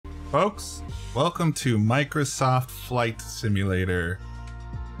folks, welcome to Microsoft Flight Simulator.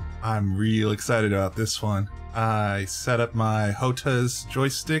 I'm real excited about this one. I set up my HOTA's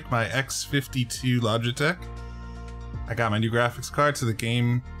joystick, my X52 Logitech. I got my new graphics card, so the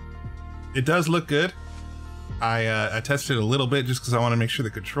game, it does look good. I tested it a little bit just because I want to make sure the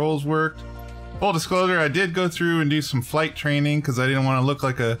controls worked. Full disclosure, I did go through and do some flight training because I didn't want to look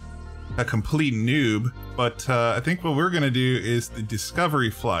like a complete noob, but I think what we're going to do is the discovery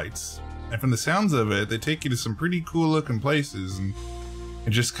flights. And from the sounds of it, they take you to some pretty cool looking places and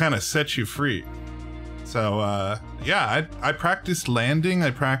just kind of set you free. So yeah, I practiced landing,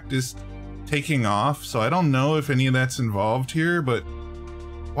 I practiced taking off, so I don't know if any of that's involved here, but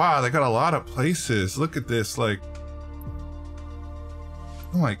wow, they got a lot of places. Look at this, like,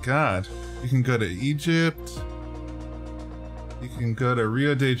 oh my god. You can go to Egypt. You can go to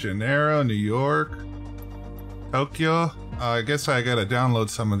Rio de Janeiro, New York, Tokyo. I guess I gotta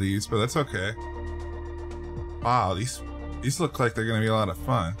download some of these, but that's okay. Wow, these look like they're gonna be a lot of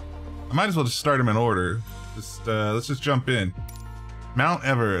fun. I might as well just start them in order. Let's just jump in. Mount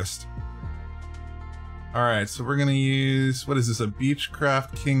Everest. All right, so we're gonna use, what is this, a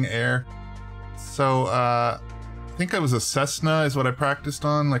Beechcraft King Air? So I think it was a Cessna is what I practiced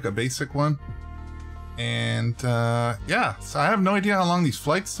on, like a basic one. And yeah, so I have no idea how long these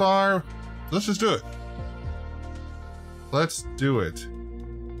flights are. Let's just do it. Let's do it.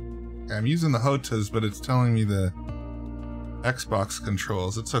 I'm using the HOTAs, but it's telling me the Xbox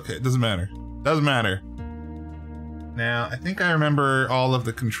controls. It's okay, it doesn't matter. Doesn't matter. Now, I think I remember all of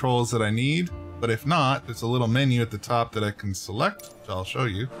the controls that I need, but if not, there's a little menu at the top that I can select, which I'll show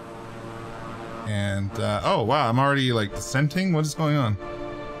you. And, oh wow, I'm already like descending? What is going on?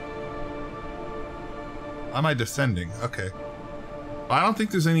 Am I descending? Okay. Well, I don't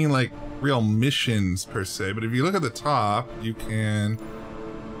think there's any like real missions per se, but if you look at the top, you can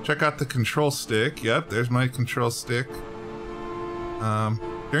check out the control stick. Yep, there's my control stick.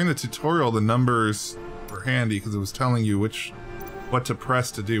 During the tutorial, the numbers were handy because it was telling you what to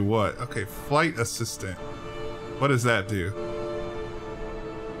press to do what. Okay, flight assistant. What does that do?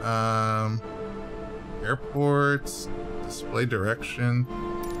 Airports, display direction.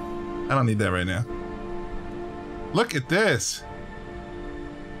 I don't need that right now. Look at this.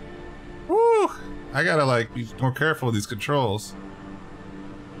 Woo! I gotta like be more careful with these controls.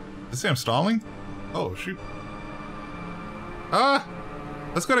 Did it say I'm stalling? Oh shoot.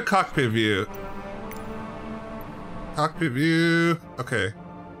 Let's go to cockpit view. Cockpit view. Okay.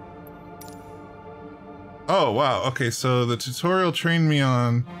 Oh wow. Okay, so the tutorial trained me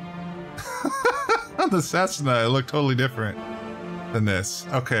on on the Cessna. It looked totally different than this.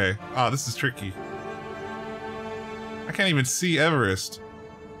 Okay. Oh, this is tricky. I can't even see Everest.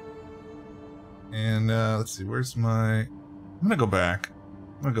 And let's see, where's my... I'm gonna go back.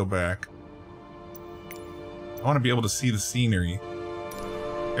 I want to be able to see the scenery.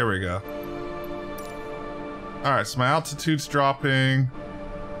 There we go. Alright, so my altitude's dropping.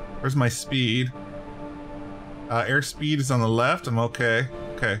 Where's my speed? Airspeed is on the left. I'm okay.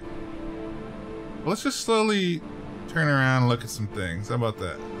 Okay. Well, let's just slowly turn around and look at some things. How about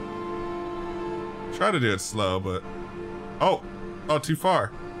that? Try to do it slow, but... Oh! Oh, too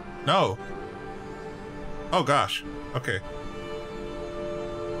far. No! Oh gosh. Okay.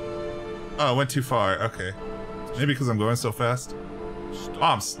 Oh, I went too far. Okay. Maybe because I'm going so fast. Oh,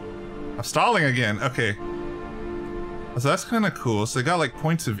 I'm stalling again. Okay. So that's kind of cool. So they got like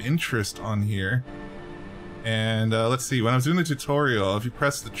points of interest on here. And let's see. When I was doing the tutorial, if you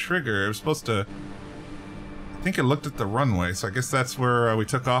press the trigger, it was supposed to... I think it looked at the runway, so I guess that's where we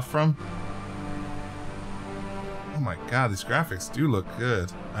took off from. Oh my god, these graphics do look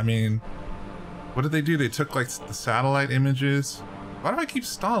good. I mean, what did they do? They took like the satellite images. Why do I keep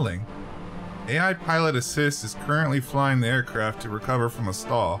stalling? AI pilot assist is currently flying the aircraft to recover from a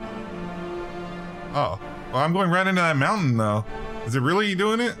stall. Oh, well, I'm going right into that mountain though. Is it really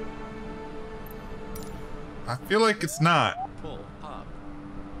doing it? I feel like it's not. Pull up.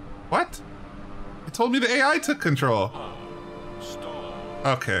 What? It told me the AI took control. Stall.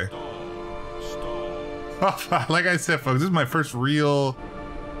 Okay. Stall. Like I said, folks, this is my first real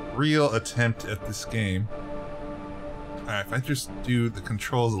attempt at this game. Alright, if I just do the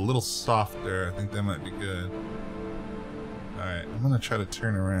controls a little softer, I think that might be good. Alright, I'm gonna try to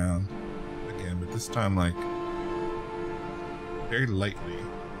turn around again, but this time, like, very lightly.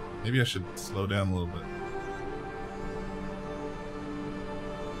 Maybe I should slow down a little bit.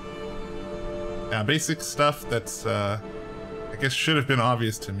 Now, basic stuff that's, I guess should have been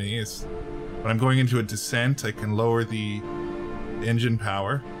obvious to me is when I'm going into a descent, I can lower the engine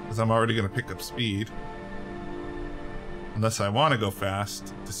power, because I'm already going to pick up speed. Unless I want to go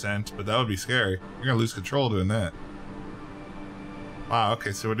fast descent, but that would be scary. You're gonna lose control doing that. Wow,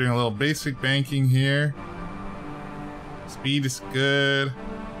 okay, so we're doing a little basic banking here. Speed is good.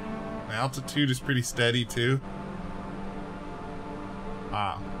 My altitude is pretty steady too.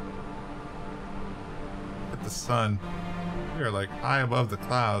 Wow. Look at the sun. We are like high above the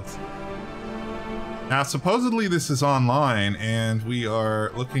clouds. Now, supposedly this is online and we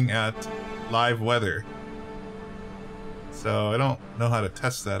are looking at live weather. So I don't know how to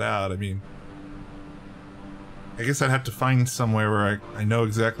test that out. I mean, I guess I'd have to find somewhere where I know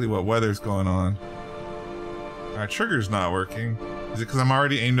exactly what weather's going on. Our trigger's not working. Is it because I'm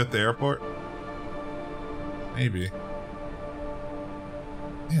already aimed at the airport? Maybe.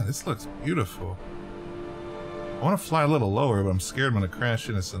 Yeah, this looks beautiful. I want to fly a little lower, but I'm scared I'm going to crash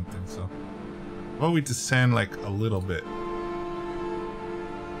into something, so... Why don't we descend like a little bit?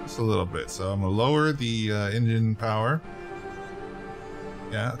 Just a little bit. So I'm going to lower the engine power.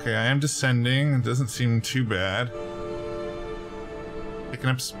 Yeah, okay, I am descending. It doesn't seem too bad. Picking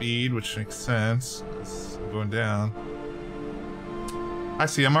up speed, which makes sense. I'm going down. I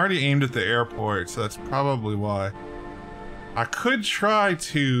see, I'm already aimed at the airport, so that's probably why. I could try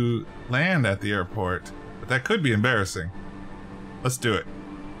to land at the airport, but that could be embarrassing. Let's do it.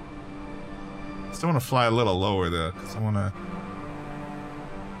 I still want to fly a little lower though, because I want to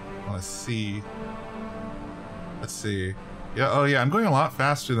see. Let's see. Yeah, oh yeah, I'm going a lot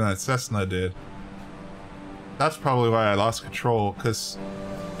faster than that Cessna did. That's probably why I lost control, because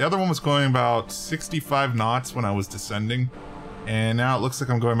the other one was going about 65 knots when I was descending, and now it looks like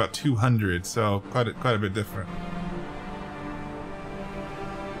I'm going about 200, so quite a bit different.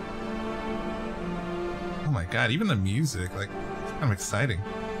 Oh my god, even the music, like, it's kind of exciting.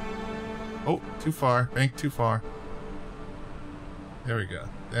 Oh, too far. Bank too far. There we go.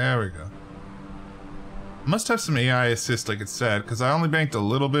 There we go. I must have some AI assist, like it said, because I only banked a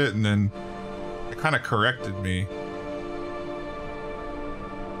little bit and then it kind of corrected me.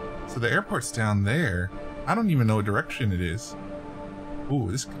 So the airport's down there. I don't even know what direction it is. Ooh,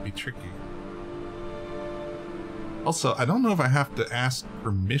 this could be tricky. Also, I don't know if I have to ask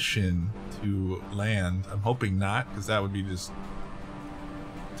permission to land. I'm hoping not, because that would be just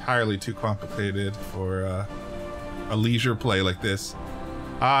entirely too complicated for a leisure play like this.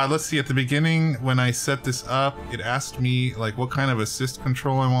 Let's see, at the beginning when I set this up, it asked me like what kind of assist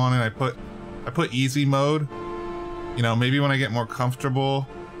control I wanted. I put easy mode. You know, maybe when I get more comfortable,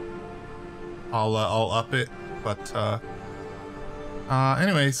 I'll up it. But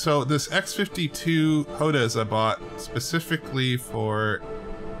anyway, so this X52 HOTAs I bought specifically for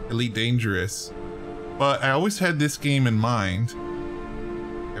Elite Dangerous, but I always had this game in mind.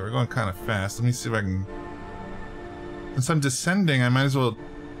 Okay, we're going kind of fast. Let me see if I can. Since I'm descending, I might as well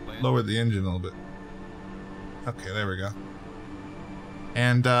lower the engine a little bit. Okay, there we go.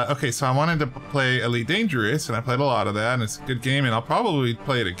 And, okay, so I wanted to play Elite Dangerous, and I played a lot of that, and it's a good game, and I'll probably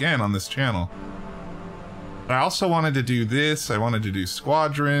play it again on this channel. But I also wanted to do this, I wanted to do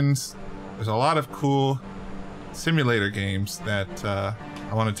Squadrons. There's a lot of cool simulator games that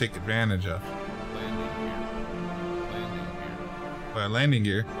I want to take advantage of. Landing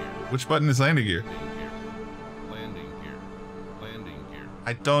gear. Which button is landing gear?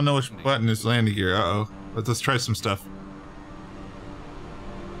 I don't know which button is landing gear. Uh-oh. Let's try some stuff.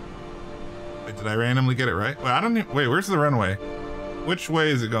 Wait, did I randomly get it right? Wait, I don't even, wait, where's the runway? Which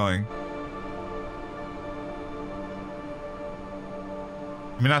way is it going?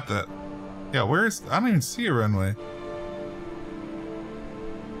 I mean, not that. Yeah, where's... I don't even see a runway.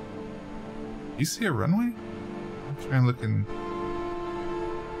 You see a runway? I'm trying to look in...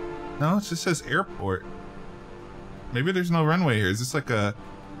 No, it just says airport. Maybe there's no runway here. Is this like a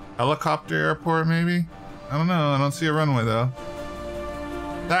helicopter airport, maybe? I don't know. I don't see a runway, though.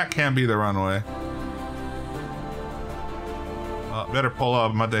 That can't be the runway. Well, better pull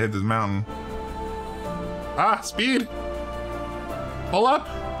up. I'm about to hit this mountain. Ah, speed! Pull up!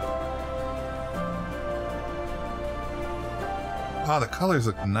 Wow, the colors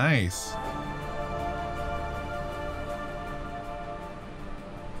look nice.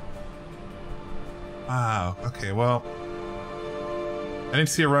 Wow, okay, well, I didn't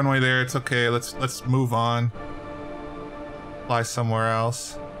see a runway there. It's okay. Let's move on. Fly somewhere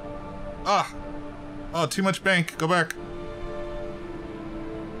else. Ah! Oh, too much bank. Go back.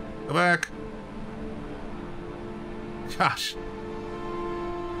 Go back. Gosh.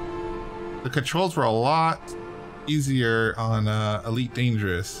 The controls were a lot easier on Elite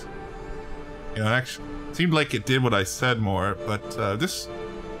Dangerous. You know, it actually seemed like it did what I said more, but this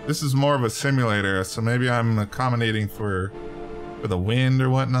is more of a simulator, so maybe I'm accommodating for the wind or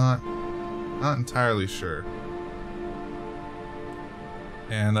whatnot. Not entirely sure.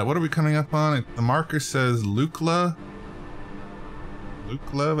 And what are we coming up on? The marker says Lukla.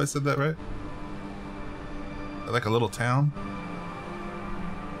 Lukla, if I said that right? Like a little town.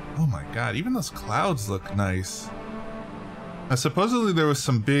 Oh my god, even those clouds look nice. Now, supposedly there was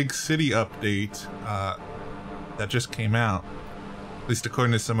some big city update that just came out. At least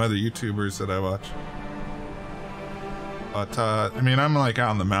according to some other YouTubers that I watch. But, I mean, I'm like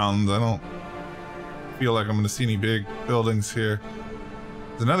out in the mountains. I don't feel like I'm gonna see any big buildings here.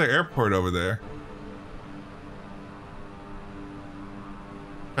 There's another airport over there.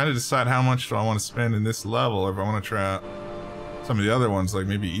 Trying to decide how much do I want to spend in this level, or if I want to try out some of the other ones, like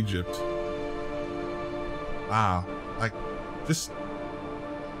maybe Egypt. Wow, like this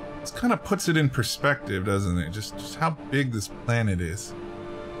kind of puts it in perspective, doesn't it? Just how big this planet is.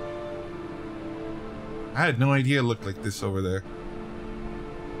 I had no idea it looked like this over there.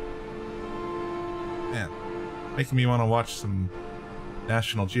 Man, making me want to watch some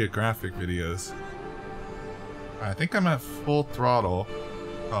National Geographic videos. I think I'm at full throttle.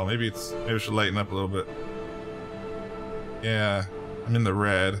 Oh, maybe I should lighten up a little bit. Yeah, I'm in the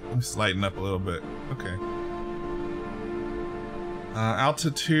red. I'm just lighten up a little bit. Okay.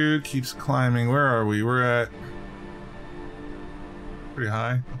 Altitude keeps climbing. Where are we? We're at pretty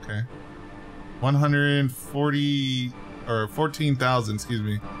high. Okay. 140 or 14,000, excuse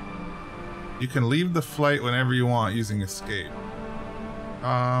me. You can leave the flight whenever you want using escape.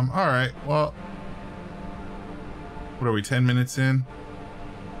 Alright, well, what are we, 10 minutes in?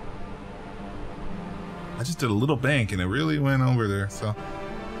 I just did a little bank and it really went over there, so.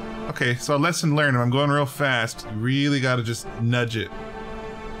 Okay, so lesson learned. If I'm going real fast, you really gotta just nudge it.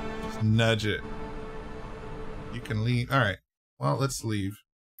 Just nudge it. You can leave. Alright, well, let's leave.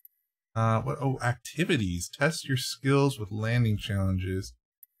 Oh, activities. Test your skills with landing challenges.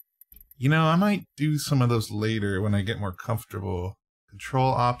 You know, I might do some of those later when I get more comfortable.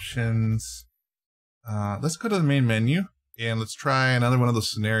 Control options. Let's go to the main menu and let's try another one of those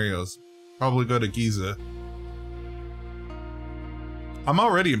scenarios. Probably go to Giza. I'm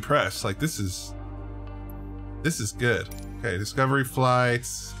already impressed. Like, this is good. Okay, discovery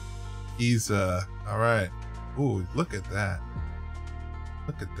flights. Giza. Alright. Ooh, look at that.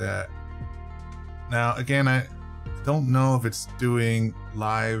 Look at that. Now, again, I don't know if it's doing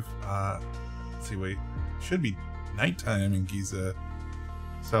live. Let's see, wait. It should be nighttime in Giza.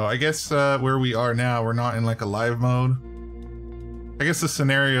 So I guess where we are now, we're not in like a live mode. I guess the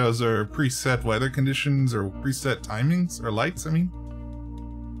scenarios are preset weather conditions or preset timings or lights, I mean.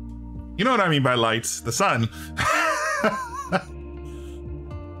 You know what I mean by lights, the sun.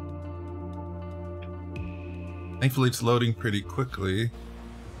 Thankfully it's loading pretty quickly.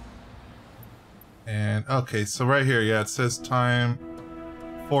 And okay, so right here, yeah, it says time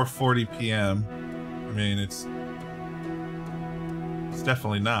 4:40 p.m. I mean, it's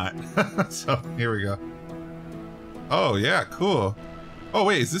definitely not. So here we go. Oh yeah, cool. Oh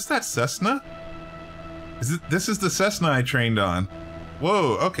wait, is this that Cessna? This is the Cessna I trained on.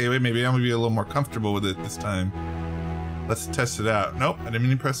 Whoa, okay, wait, maybe I'm gonna be a little more comfortable with it this time. Let's test it out. Nope, I didn't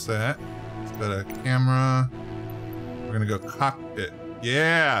mean to press that. Let's go to camera. We're gonna go cockpit.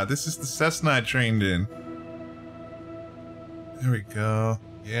 Yeah, this is the Cessna I trained in. There we go.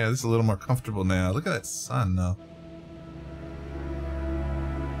 Yeah, this is a little more comfortable now. Look at that sun though.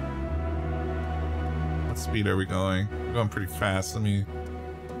 What speed are we going? We're going pretty fast. Let me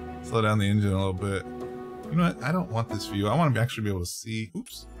slow down the engine a little bit. You know what? I don't want this view. I want to actually be able to see.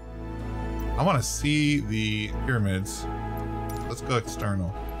 Oops. I want to see the pyramids. Let's go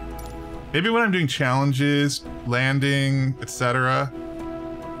external. Maybe when I'm doing challenges, landing, etc.,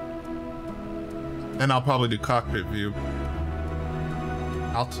 then I'll probably do cockpit view.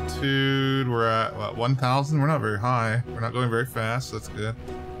 Altitude, we're at what, 1,000? We're not very high. We're not going very fast, so that's good.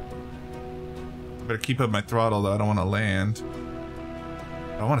 Better keep up my throttle though, I don't want to land.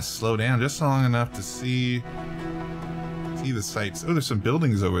 I want to slow down just long enough to see the sights. Oh, there's some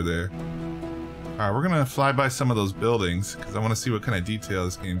buildings over there. Alright, we're gonna fly by some of those buildings because I want to see what kind of detail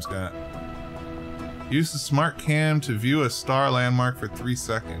this game's got. Use the smart cam to view a star landmark for 3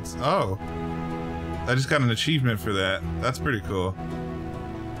 seconds. Oh, I just got an achievement for that. That's pretty cool.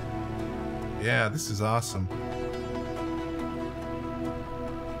 Yeah, this is awesome.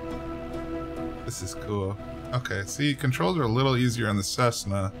 This is cool. Okay, see, controls are a little easier on the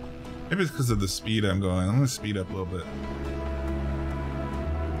Cessna. Maybe it's because of the speed I'm going. I'm gonna speed up a little bit.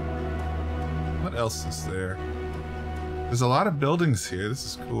 What else is there? There's a lot of buildings here. This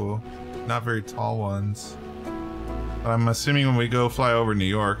is cool. Not very tall ones. But I'm assuming when we go fly over New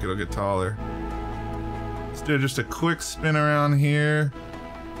York, it'll get taller. Let's do just a quick spin around here.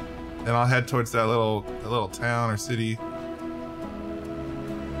 Then I'll head towards that little town or city.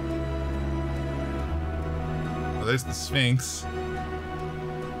 there's the Sphinx.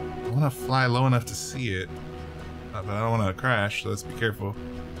 I want to fly low enough to see it, but I don't want to crash, so let's be careful.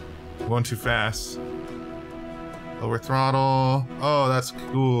 I'm going too fast. Lower throttle. Oh, that's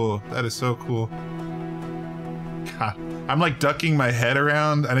cool. That is so cool. God, I'm like ducking my head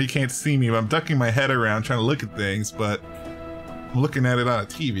around. I know you can't see me, but I'm ducking my head around trying to look at things, but I'm looking at it on a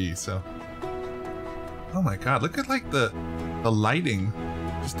TV, so. Oh my God, look at like the lighting.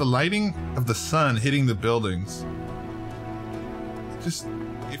 Just the lighting of the sun hitting the buildings.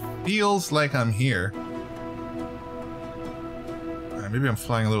 It feels like I'm here. Alright, maybe I'm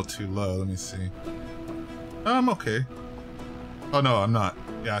flying a little too low. Let me see. Oh, I'm okay. Oh no, I'm not.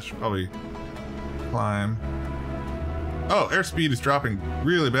 Yeah, I should probably climb. Oh, airspeed is dropping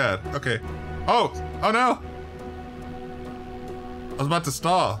really bad. Okay. Oh no! I was about to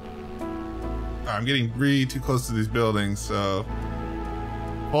stall. I'm getting really too close to these buildings, so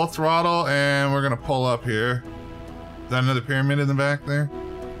full throttle, and we're gonna pull up here. Is that another pyramid in the back there?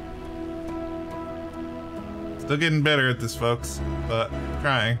 Still getting better at this, folks, but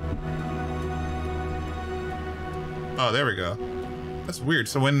trying. Oh, there we go. That's weird.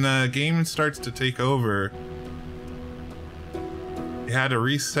 So when the game starts to take over, you had to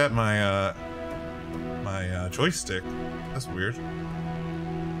reset my my joystick. That's weird.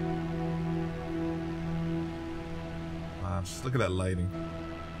 Just look at that lighting.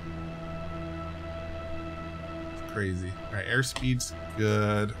 It's crazy. Alright, airspeed's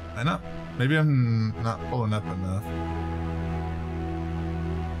good. Maybe I'm not pulling up enough.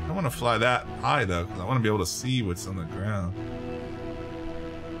 I don't want to fly that high though, because I want to be able to see what's on the ground.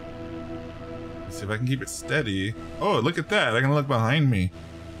 Let's see if I can keep it steady. Oh, look at that. I can look behind me.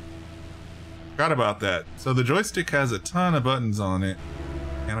 Forgot about that. So the joystick has a ton of buttons on it,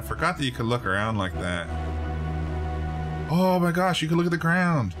 and I forgot that you could look around like that. Oh my gosh, you can look at the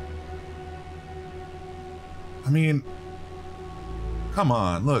ground. I mean, come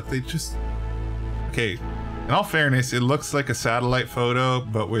on, look, they just... Okay, in all fairness, it looks like a satellite photo,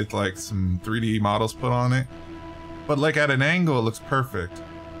 but with like some 3D models put on it. But like at an angle, it looks perfect.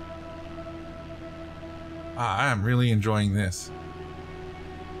 I am really enjoying this.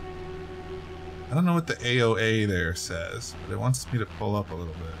 I don't know what the AOA there says, but it wants me to pull up a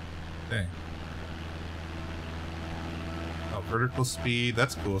little bit. Dang. Vertical speed,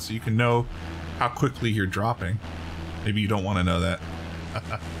 that's cool, so you can know how quickly you're dropping. Maybe you don't want to know that.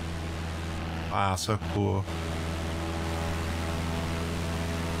 Wow, so cool.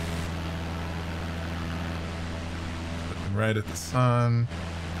 Looking right at the sun.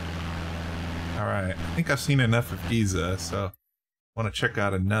 Alright, I think I've seen enough of Giza, so I want to check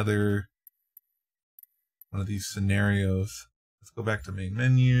out another one of these scenarios. Let's go back to main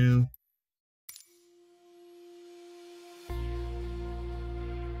menu.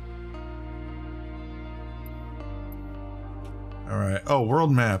 Alright. Oh,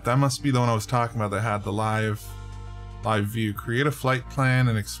 world map. That must be the one I was talking about that had the live view. Create a flight plan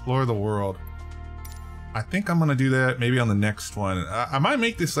and explore the world. I think I'm gonna do that maybe on the next one. I might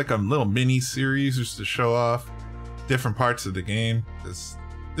make this like a little mini series just to show off different parts of the game. This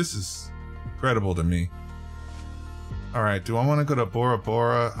is incredible to me. Alright, do I want to go to Bora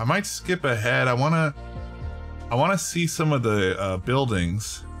Bora? I might skip ahead. I wanna see some of the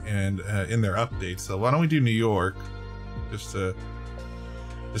buildings and in their updates. So why don't we do New York? Just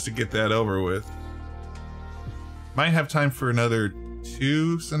to get that over with. Might have time for another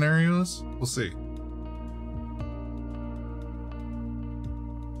 2 scenarios. We'll see.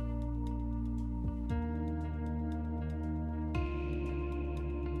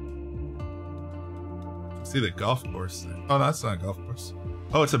 See the golf course there. Oh, no, that's not a golf course.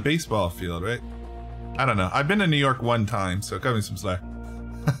 Oh, it's a baseball field, right? I don't know. I've been to New York one time, so cut me some slack.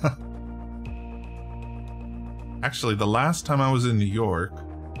 Actually, the last time I was in New York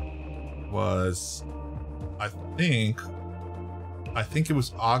was, I think it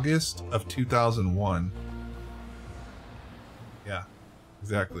was August of 2001. Yeah,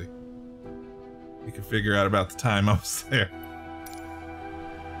 exactly. You can figure out about the time I was there.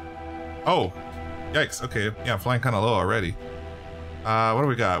 Oh, yikes. Okay, yeah, I'm flying kind of low already. What do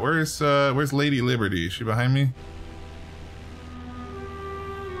we got? Where's Lady Liberty? Is she behind me?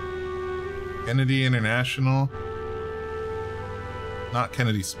 Kennedy International. Not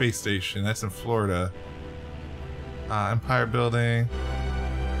Kennedy Space Station, that's in Florida. Empire Building.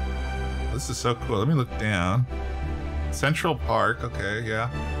 This is so cool. Let me look down. Central Park, okay, yeah.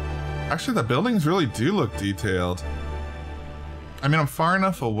 Actually, the buildings really do look detailed. I mean, I'm far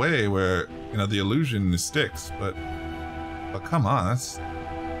enough away where, you know, the illusion sticks, but come on,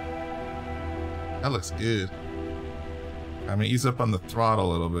 that looks good. I'm gonna ease up on the throttle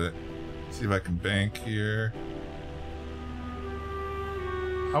a little bit. See if I can bank here.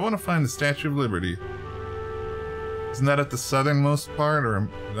 I want to find the Statue of Liberty. Isn't that at the southernmost part, or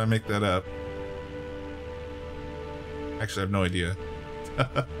did I make that up? Actually, I have no idea.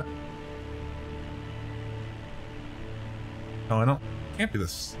 No, I don't. Can't be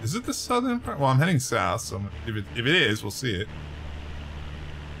this. Is it the southern part? Well, I'm heading south, so if it is, we'll see it.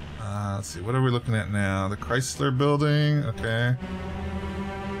 Let's see. What are we looking at now? The Chrysler Building. Okay.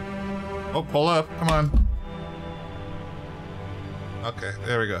 Oh, pull up. Come on. Okay,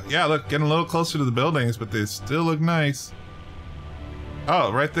 there we go. Yeah, look, getting a little closer to the buildings, but they still look nice.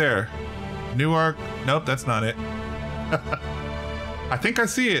 Oh, right there. Newark. Nope, that's not it. I think I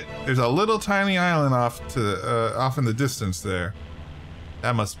see it. There's a little tiny island off in the distance there.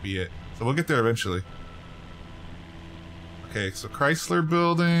 That must be it. So we'll get there eventually. Okay, so Chrysler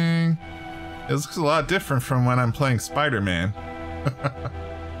Building. It looks a lot different from when I'm playing Spider-Man.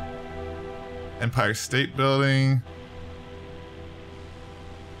 Empire State Building.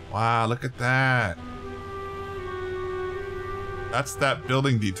 Wow, look at that. That's that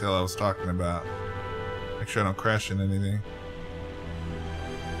building detail I was talking about. Make sure I don't crash into anything.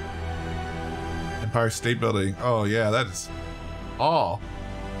 Empire State Building. Oh yeah, that is all.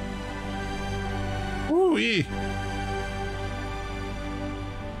 Woo-wee.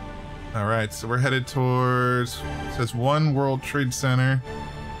 Alright, so we're headed towards, it says 1 World Trade Center.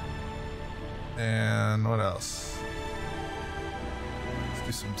 And what else? Let's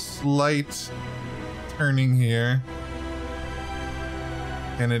do some slight turning here.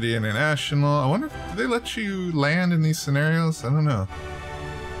 Kennedy International. I wonder if, do they let you land in these scenarios? I don't know.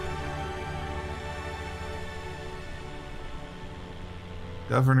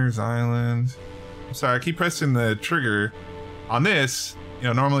 Governor's Island. I'm sorry, I keep pressing the trigger. On this, you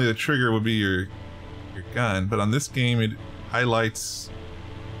know, normally the trigger would be your gun, but on this game it highlights,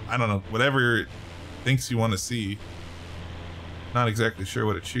 I don't know, whatever it thinks you want to see. Not exactly sure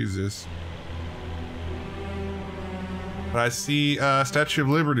what it chooses. But I see Statue of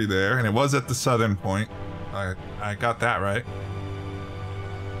Liberty there, and it was at the southern point. I got that right.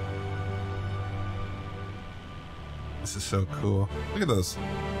 This is so cool. Look at those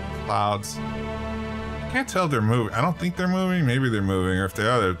clouds. I can't tell if they're moving. I don't think they're moving. Maybe they're moving, or if they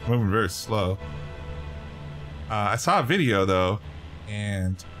are, they're moving very slow. I saw a video though,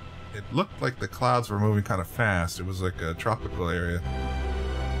 and it looked like the clouds were moving kind of fast. It was like a tropical area.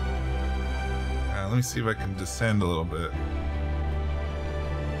 Let me see if I can descend a little bit.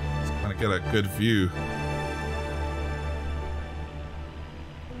 Just kind of get a good view.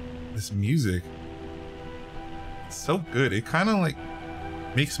 This music, it's so good. It kind of like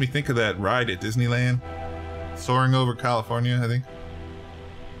makes me think of that ride at Disneyland, Soaring Over California, I think,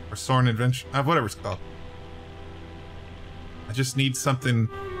 or Soaring Adventure, whatever it's called. I just need something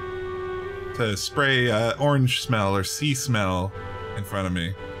to spray orange smell or sea smell in front of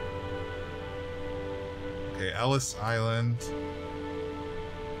me. Okay, Ellis Island.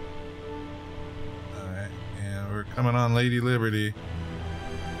 Alright, and we're coming on Lady Liberty.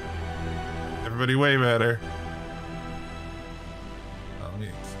 Everybody wave at her. Oh,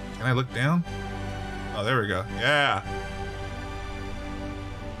 can I look down? Oh, there we go. Yeah!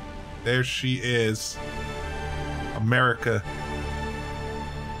 There she is. America.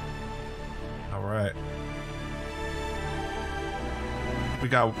 Alright. We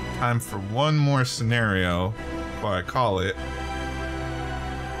got time for one more scenario before I call it.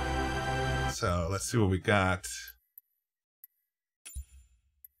 So let's see what we got.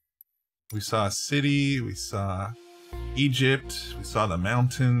 We saw a city, we saw Egypt, we saw the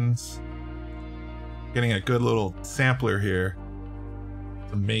mountains. Getting a good little sampler here.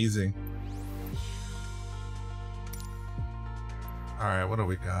 It's amazing. Alright, what do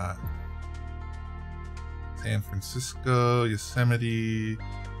we got? San Francisco, Yosemite.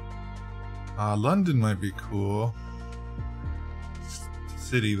 London might be cool.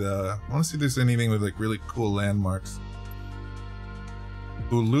 City though. I want to see if there's anything with like really cool landmarks.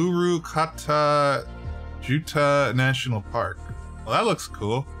 Uluru Kata Juta National Park. Well, that looks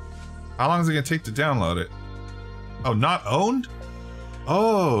cool. How long is it gonna take to download it? Oh, not owned?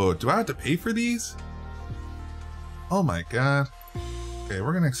 Oh, do I have to pay for these? Oh my god. Okay,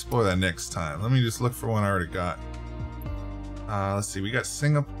 we're gonna explore that next time. Let me just look for one I already got. Let's see, we got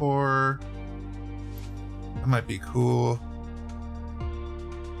Singapore. That might be cool.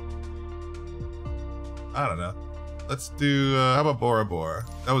 I don't know. Let's do, how about Bora Bora?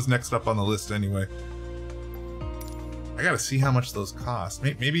 That was next up on the list anyway. I gotta see how much those cost.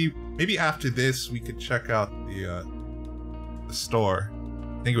 Maybe after this we could check out the store.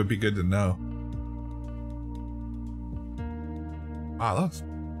 I think it would be good to know. Wow,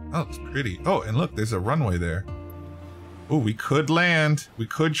 that looks pretty. Oh, and look, there's a runway there. Oh, we could land. We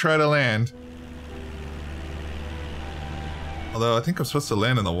could try to land. Although I think I'm supposed to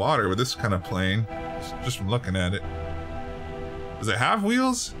land in the water with this kind of plane. Just from looking at it. Does it have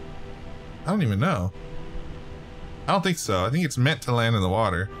wheels? I don't even know. I don't think so. I think it's meant to land in the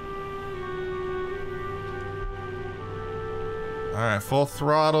water. Alright, full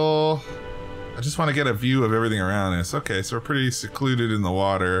throttle. I just want to get a view of everything around us. Okay, so we're pretty secluded in the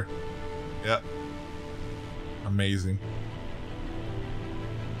water. Yep. Amazing.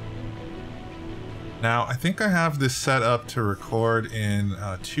 Now, I think I have this set up to record in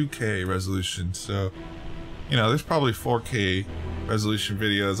 2K resolution, so, you know, there's probably 4K resolution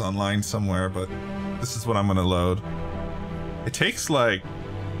videos online somewhere, but this is what I'm gonna load. It takes like,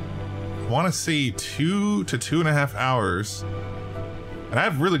 I want to say 2 to 2.5 hours, and I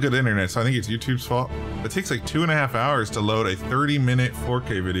have really good internet, so I think it's YouTube's fault. It takes like 2.5 hours to load a 30-minute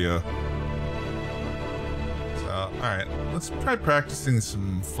 4K video. So, alright, let's try practicing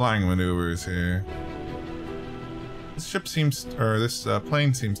some flying maneuvers here. This ship seems, or this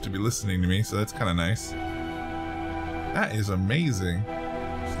plane seems to be listening to me, so that's kind of nice. That is amazing.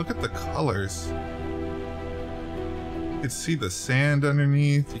 Just look at the colors. You could see the sand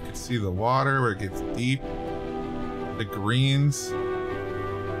underneath, you could see the water where it gets deep, the greens.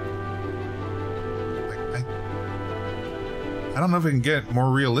 I don't know if I can get more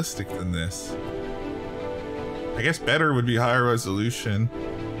realistic than this. I guess better would be higher resolution.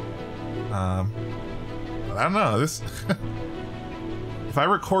 But I don't know, this... If I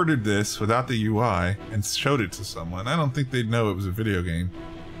recorded this without the UI and showed it to someone, I don't think they'd know it was a video game.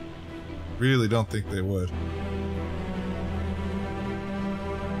 Really don't think they would.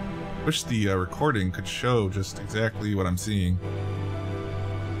 Wish the recording could show just exactly what I'm seeing.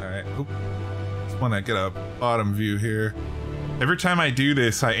 Alright, oop. Just want to get a bottom view here. Every time I do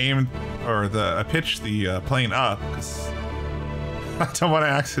this, I aim, or I pitch the plane up, because I don't want to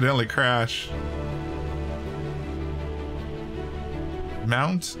accidentally crash.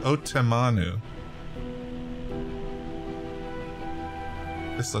 Mount Otemanu.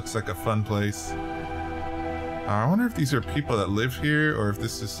 This looks like a fun place. I wonder if these are people that live here, or if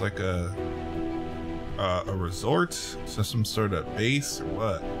this is like a resort, so some sort of base or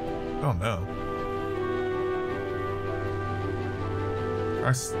what. I don't know.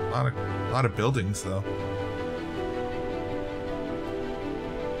 There's a lot of buildings though.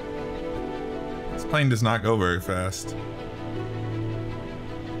 This plane does not go very fast.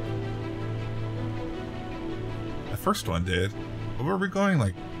 The first one did. What were we going,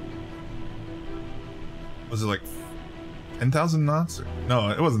 like? Was it like 10,000 knots? Or, no,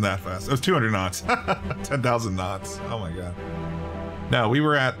 it wasn't that fast. It was 200 knots. 10,000 knots. Oh my god. No, we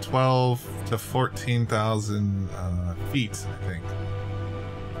were at 12 to 14,000 feet, I think.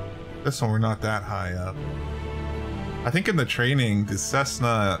 This one we're not that high up. I think in the training, the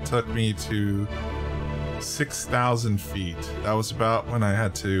Cessna took me to 6,000 feet. That was about when I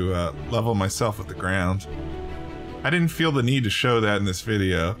had to level myself with the ground. I didn't feel the need to show that in this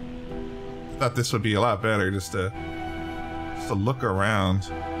video. I thought this would be a lot better just to look around.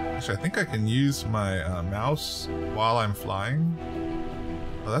 Actually, I think I can use my mouse while I'm flying.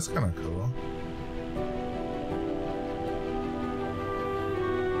 Oh, that's kind of cool.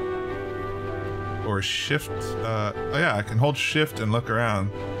 Or shift, oh yeah, I can hold shift and look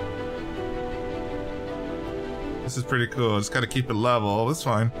around. This is pretty cool. Just gotta keep it level. That's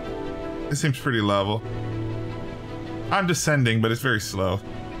fine. It seems pretty level. I'm descending, but it's very slow.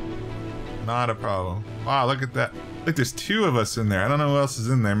 Not a problem. Wow, look at that. Look, there's 2 of us in there. I don't know who else is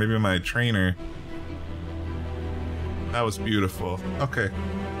in there. Maybe my trainer. That was beautiful. Okay.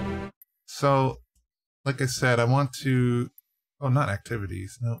 So, like I said, I want to... Oh, not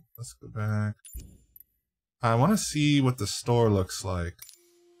activities. No, let's go back. I want to see what the store looks like.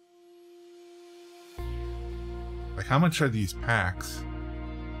 Like, how much are these packs?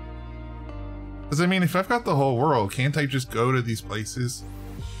 Because, I mean, if I've got the whole world, can't I just go to these places?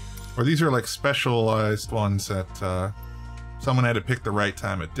 Or these are like specialized ones that someone had to pick the right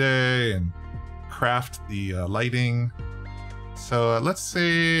time of day and craft the lighting. So let's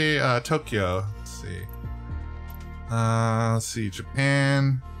say Tokyo. Let's see,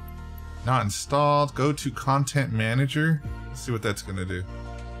 Japan. Not installed. Go to Content Manager. Let's see what that's gonna do.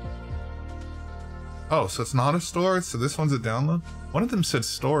 Oh, so it's not a store? So this one's a download? One of them said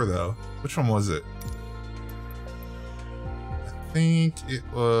store though. Which one was it? I think it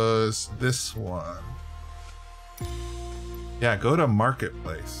was this one. Yeah, go to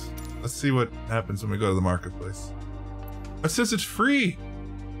Marketplace. Let's see what happens when we go to the Marketplace. It says it's free!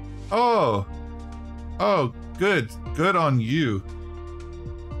 Oh! Oh, good. Good on you.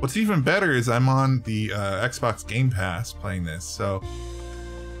 What's even better is I'm on the Xbox Game Pass playing this, so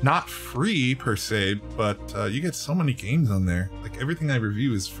not free per se, but you get so many games on there. Like everything I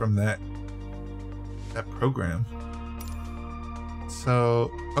review is from that program.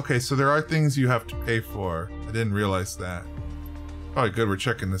 So, okay, so there are things you have to pay for. I didn't realize that. Probably good we're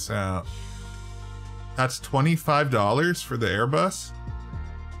checking this out. That's $25 for the Airbus?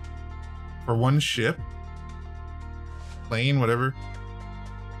 For one ship? Plane, whatever.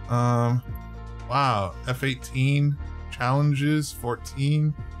 Wow, F-18 challenges,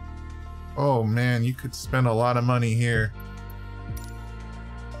 14. Oh man, you could spend a lot of money here.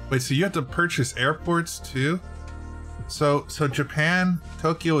 Wait, so you have to purchase airports too? So Japan,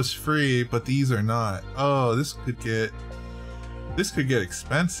 Tokyo is free, but these are not. Oh, this could get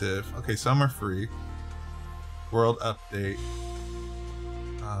expensive. Okay, some are free. World update.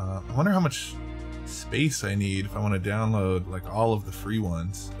 I wonder how much space I need if I want to download like all of the free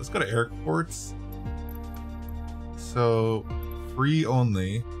ones. Let's go to airports. So free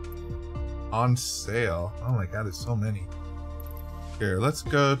only, on sale. Oh my god, there's so many. Here, let's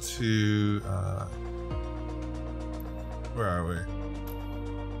go to where are we?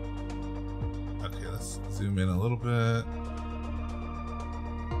 Okay, let's zoom in a little bit.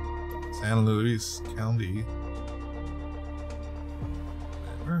 San Luis County.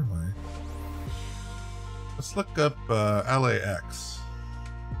 Where am I? Let's look up LAX.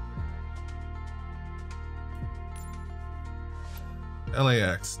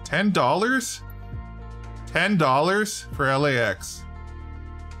 LAX. $10? $10 for LAX.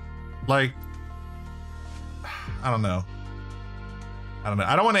 Like, I don't know.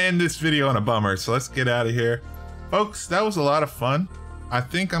 I don't want to end this video on a bummer, so let's get out of here. Folks, that was a lot of fun. I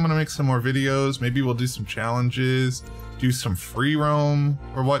think I'm going to make some more videos. Maybe we'll do some challenges, do some free roam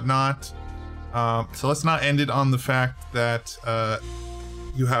or whatnot. So let's not end it on the fact that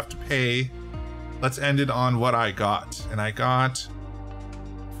you have to pay. Let's end it on what I got. And I got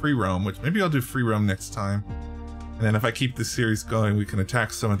free roam, which maybe I'll do free roam next time. And then if I keep this series going, we can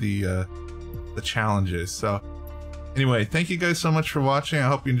attack some of the challenges. So anyway, thank you guys so much for watching. I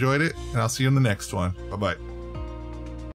hope you enjoyed it, and I'll see you in the next one. Bye-bye.